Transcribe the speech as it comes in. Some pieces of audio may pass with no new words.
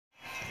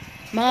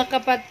Mga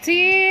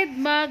kapatid,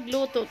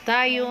 magluto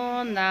tayo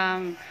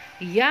ng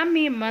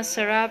yummy,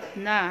 masarap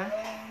na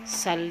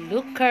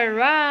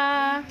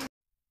salukara.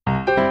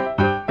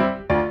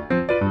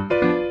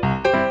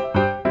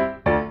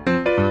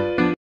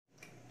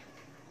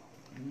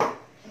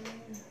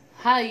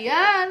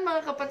 Hayan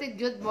mga kapatid,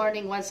 good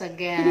morning once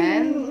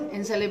again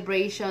in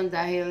celebration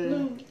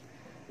dahil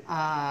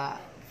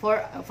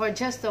for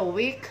just a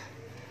week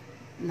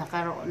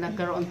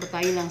nagkaroon po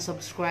tayo ng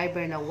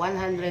subscriber na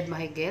 100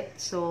 mahigit.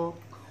 So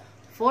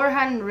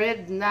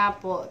 400 na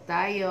po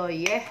tayo.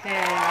 Yeah!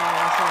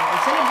 So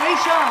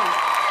celebration!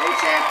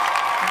 Reset!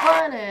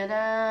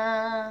 Banana!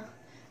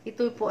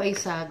 Ito po ay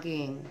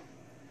saging.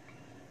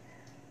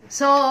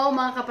 So,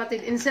 mga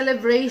kapatid, in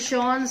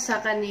celebration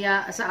sa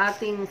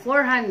ating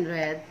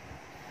 400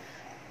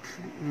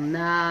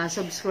 na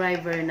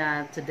subscriber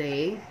na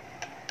today,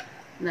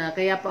 na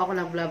kaya po ako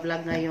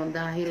nag-vlog ngayon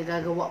dahil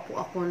gagawa po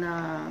ako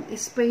ng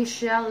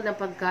special na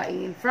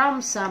pagkain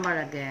from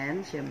Samar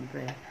again,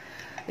 syempre.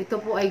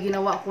 Ito po ay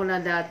ginawa ko na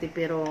dati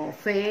pero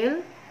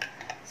fail.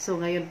 So,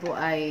 ngayon po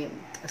ay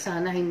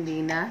sana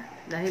hindi na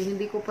dahil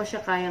hindi ko pa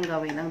siya kayang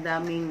gawin. Ang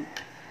daming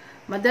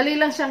madali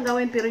lang siyang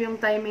gawin pero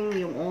yung timing,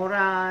 yung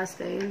oras,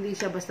 kaya hindi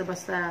siya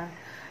basta-basta.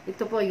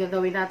 Ito po, yung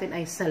gagawin natin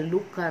ay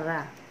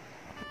salukara.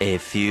 A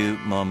few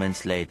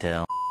moments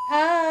later.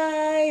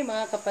 Hi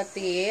mga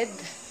kapatid!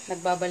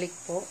 Nagbabalik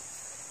po.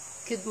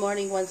 Good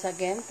morning once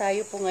again.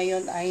 Tayo po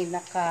ngayon ay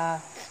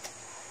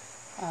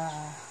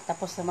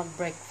tapos na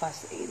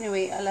mag-breakfast.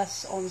 Anyway,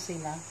 alas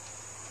 11 na.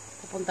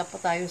 Pupunta po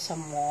tayo sa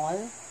mall.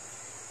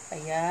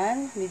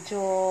 Ayan. Medyo,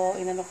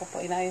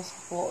 inayos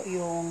po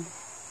yung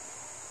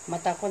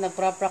mata ko.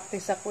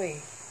 Nagpa-practice ako eh.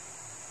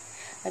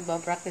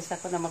 Nagpa-practice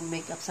ako na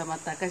mag-makeup sa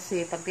mata.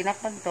 Kasi pag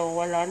tinakpan to,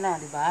 wala na,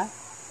 di ba?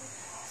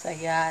 So,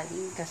 ayan.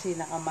 Kasi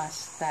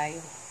nakamask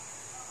tayo.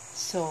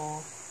 So,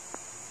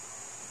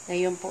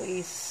 ngayon po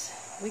is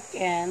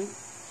weekend.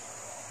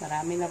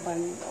 Marami na ba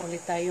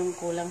ulit tayong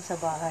kulang sa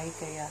bahay.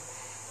 Kaya,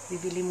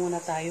 bibili muna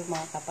tayo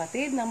mga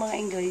kapatid ng mga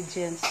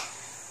ingredients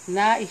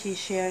na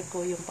isi-share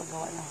ko yung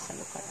paggawa ng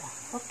salukara.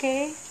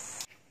 Okay?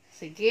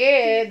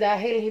 Sige,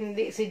 dahil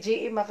hindi si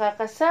GE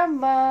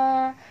makakasama,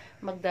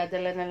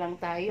 magdadala na lang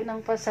tayo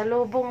ng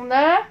pasalubong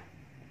na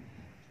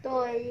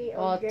toy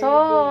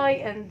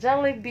and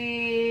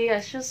Jollibee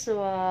as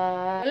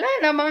usual. Wala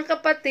na mga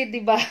kapatid,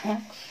 di ba?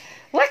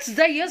 What's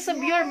the use of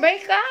your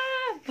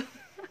makeup?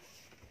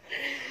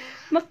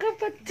 Mga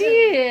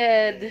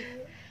kapatid,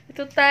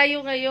 ito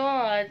tayo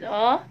ngayon.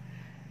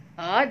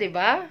 Di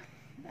ba?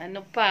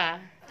 Ano pa?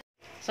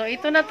 So,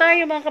 ito na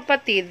tayo mga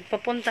kapatid.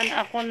 Papunta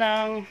na ako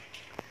ng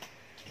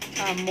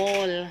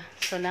mall.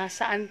 So,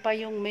 nasaan pa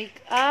yung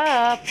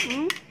makeup?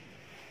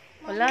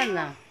 Wala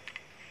na.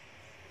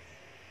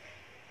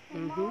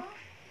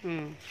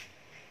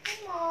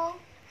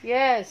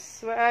 Yes,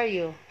 where are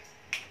you?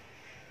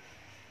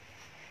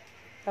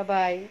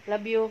 Bye-bye.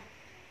 Love you.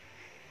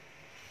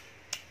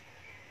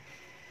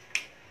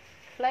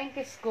 Flying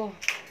kiss ko.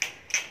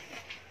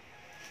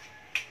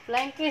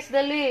 Flying kiss,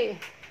 dali.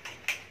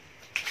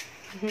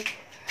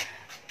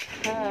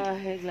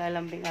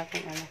 Naglalambing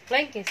aking ano.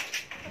 Flying kiss.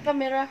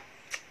 Camera.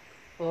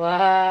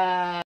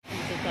 Wow!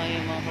 Ito tayo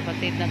mga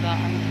kapatid.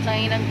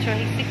 Nag-aantay ng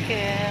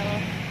tricycle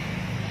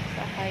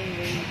sa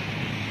highway.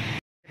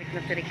 Tirik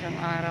na tirik ang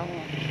araw.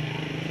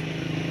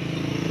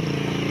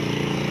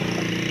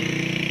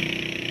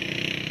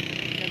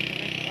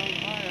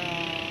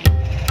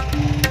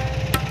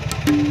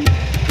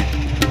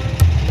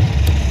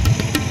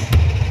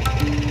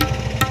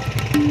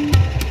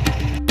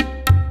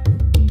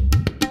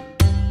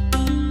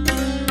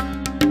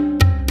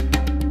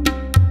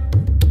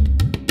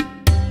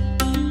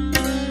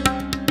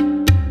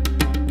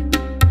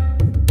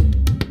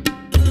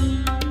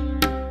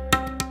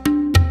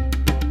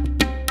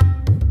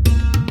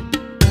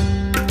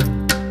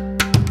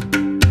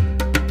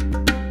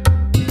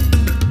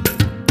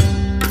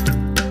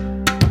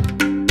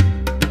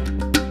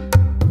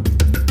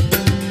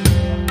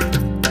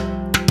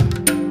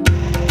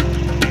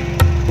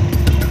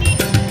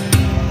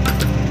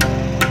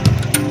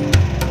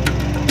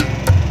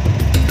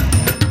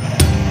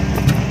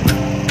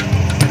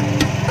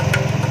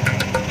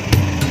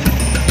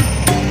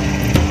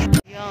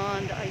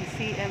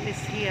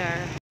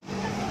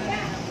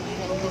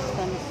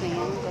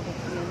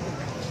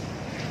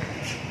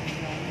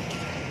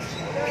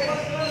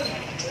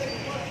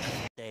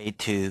 Day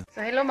 2.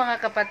 So, hello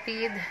mga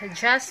kapatid.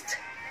 Just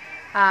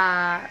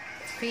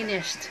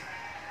finished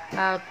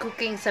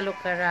cooking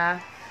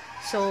salukara.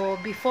 So,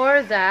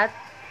 before that,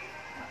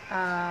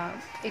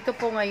 ito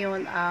po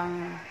ngayon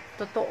ang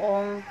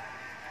totoong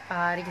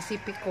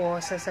recipe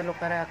ko sa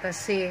salukara.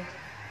 Kasi,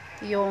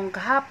 yung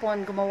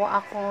kahapon,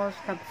 gumawa ako,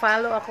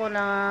 nag-follow ako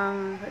ng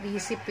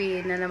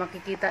recipe na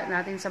makikita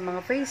natin sa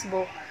mga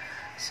Facebook.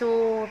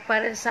 So,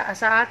 para sa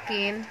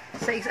akin,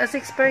 as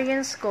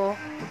experience ko,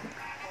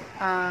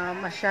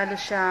 masyado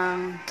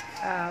siyang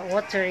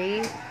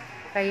watery.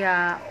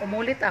 Kaya,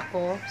 umulit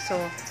ako. So,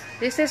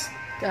 this is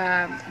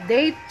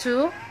day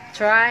 2,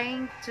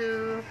 trying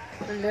to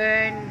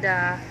learn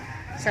the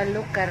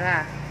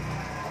Salukara.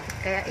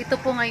 Kaya ito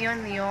po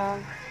ngayon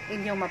yung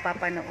inyong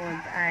mapapanood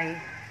ay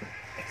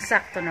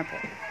eksakto na po.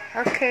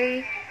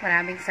 Okay,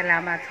 maraming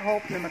salamat.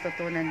 Hope na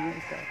matutunan niyo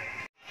ito.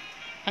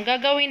 Ang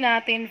gagawin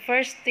natin,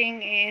 first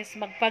thing is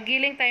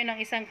magpagiling tayo ng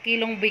 1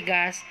 kilong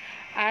bigas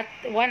at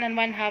 1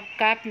 1/2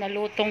 cup na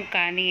lutong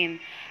kanin.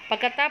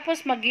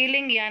 Pagkatapos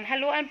magiling yan,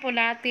 haluan po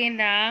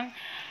natin ng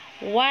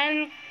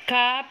 1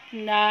 cup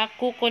na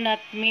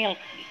coconut milk,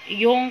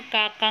 yung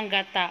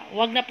kakanggata.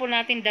 Huwag na po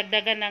natin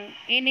dagdagan ng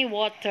any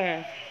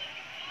water.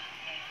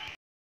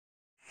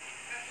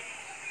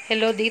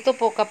 Hello, dito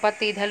po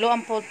kapatid,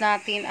 haluan po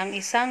natin ang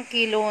 1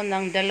 kilo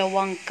ng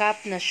 2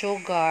 cup na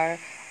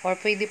sugar, or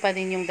pwede pa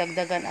din yung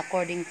dagdagan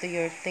according to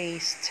your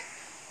taste.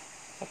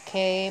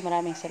 Okay,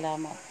 maraming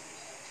salamat.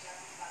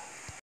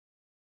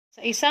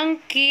 Sa 1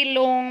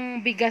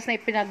 kilong bigas na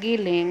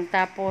ipinagiling,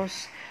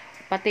 tapos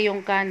pati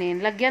yung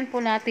kanin, lagyan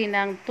po natin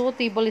ng 2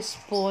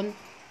 tablespoon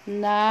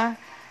na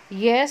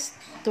yeast.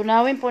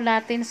 Tunawin po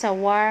natin sa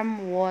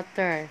warm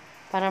water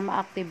para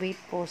ma-activate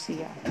po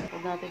siya.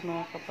 Huwag natin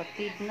mga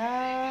kapatid na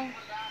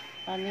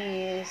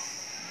anis.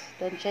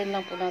 Tansyan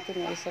lang po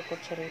natin ng 1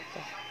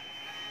 kutsarita.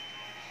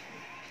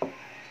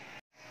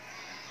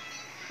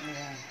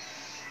 Ayan.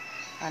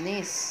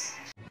 Anis.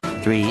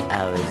 3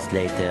 hours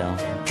later.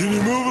 Can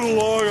you move it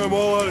along? I'm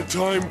all out of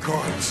time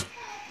cards.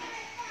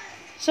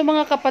 So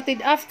mga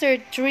kapatid, after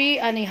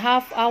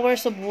 3.5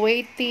 hours of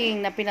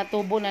waiting na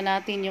pinatubo na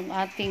natin yung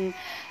ating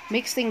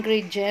mixed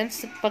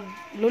ingredients, pag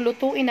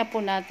lulutuin na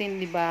po natin,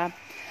 di ba?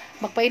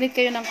 Magpainit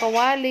kayo ng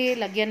kawali,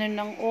 lagyan nyo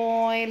ng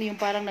oil, yung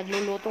parang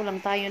nagluluto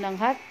lang tayo ng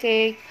hot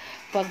cake.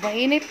 Pag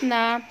mainit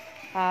na,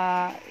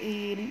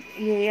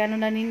 ilagay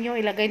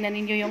na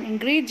ninyo yung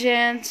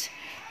ingredients,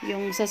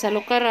 yung sa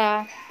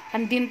salukara,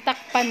 andin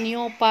takpan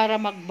nyo para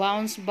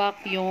mag-bounce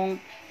back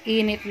yung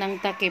init ng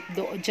takip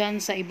dyan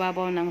sa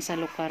ibabaw ng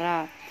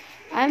salukara.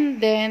 And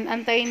then,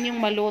 antayin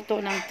yung maluto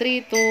ng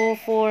 3 to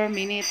 4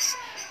 minutes.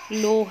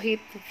 Low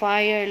heat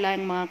fire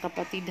lang mga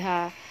kapatid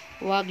ha.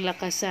 Huwag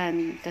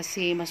lakasan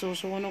kasi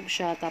masusunog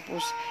siya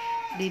tapos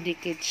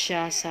didikit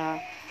siya sa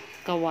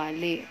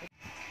kawali.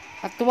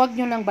 At huwag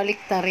nyo nang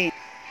baliktarin.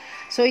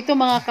 So ito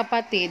mga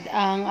kapatid,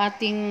 ang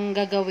ating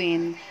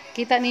gagawin.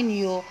 Kita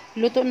ninyo,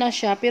 luto na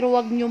siya pero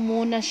huwag nyo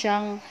muna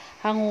siyang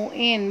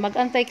hanguin.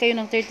 Mag-antay kayo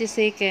ng 30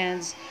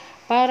 seconds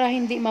para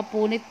hindi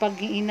mapunit pag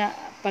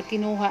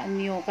kinuha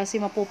nyo kasi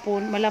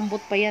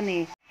malambot pa yan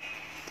eh.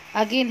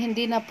 Again,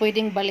 hindi na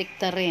pwedeng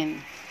baliktarin.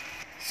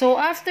 So,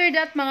 after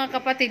that mga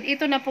kapatid,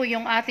 ito na po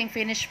yung ating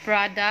finished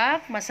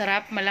product.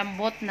 Masarap,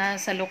 malambot na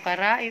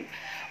salukara.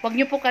 Huwag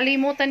nyo po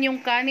kalimutan yung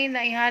kanin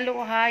na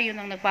ihalo ha. Yun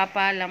ang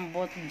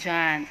nagpapalambot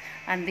dyan.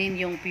 And then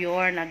yung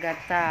pure na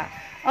gata.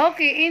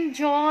 Okay,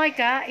 enjoy,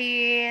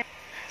 kain!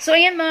 So,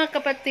 ayan mga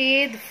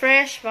kapatid,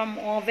 fresh from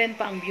oven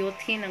pa ang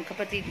beauty ng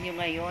kapatid nyo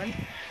ngayon.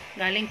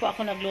 Galing po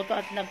ako nagluto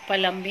at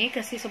nagpalami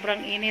kasi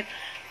sobrang init.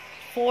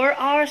 4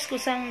 hours ko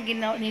sang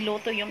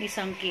niluto yung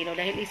 1 kilo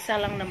dahil isa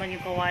lang naman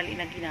yung kawali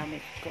na ginamit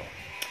ko.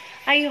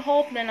 I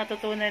hope na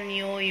natutunan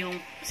nyo yung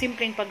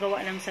simpleng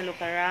paggawa ng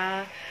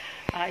salukara,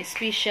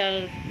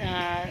 special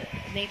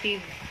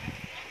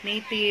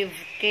native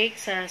cake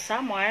sa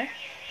Samar.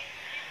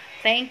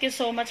 Thank you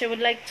so much. I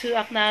would like to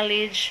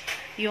acknowledge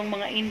yung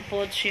mga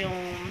inputs,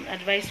 yung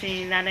advice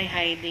ni Nanay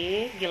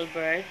Heidi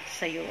Gilbert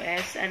sa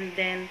US. And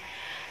then,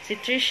 si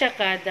Trisha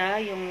Kada,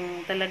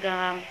 yung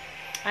talagang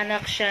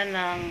anak siya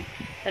ng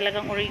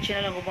talagang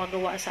original na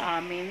gumagawa sa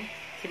amin,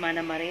 si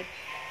Mana Marit.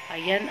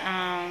 Ayan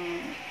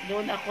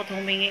doon ako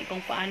humingi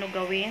kung paano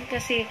gawin.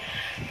 Kasi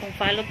kung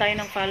follow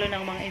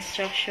ng mga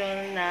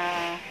instruction na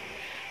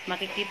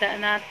makikita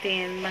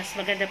natin, mas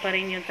maganda pa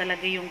rin yung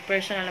talaga yung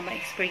personal na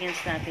ma-experience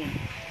natin.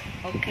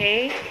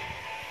 Okay?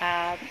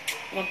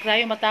 Huwag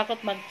tayo matakot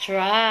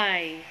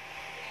mag-try.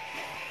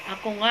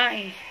 Ako nga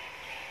eh.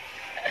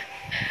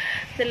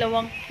 2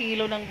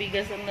 kilo ng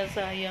bigas ang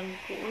nasayang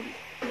ko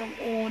nung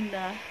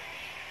una.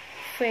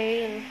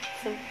 Fail.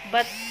 So,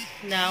 but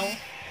now,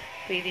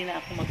 pwede na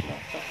ako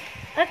magluto.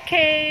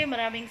 Okay,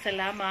 maraming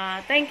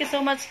salamat. Thank you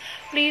so much.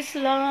 Please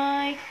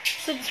like,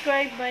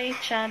 subscribe my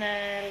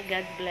channel.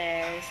 God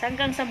bless.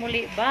 Hanggang sa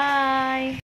muli. Bye!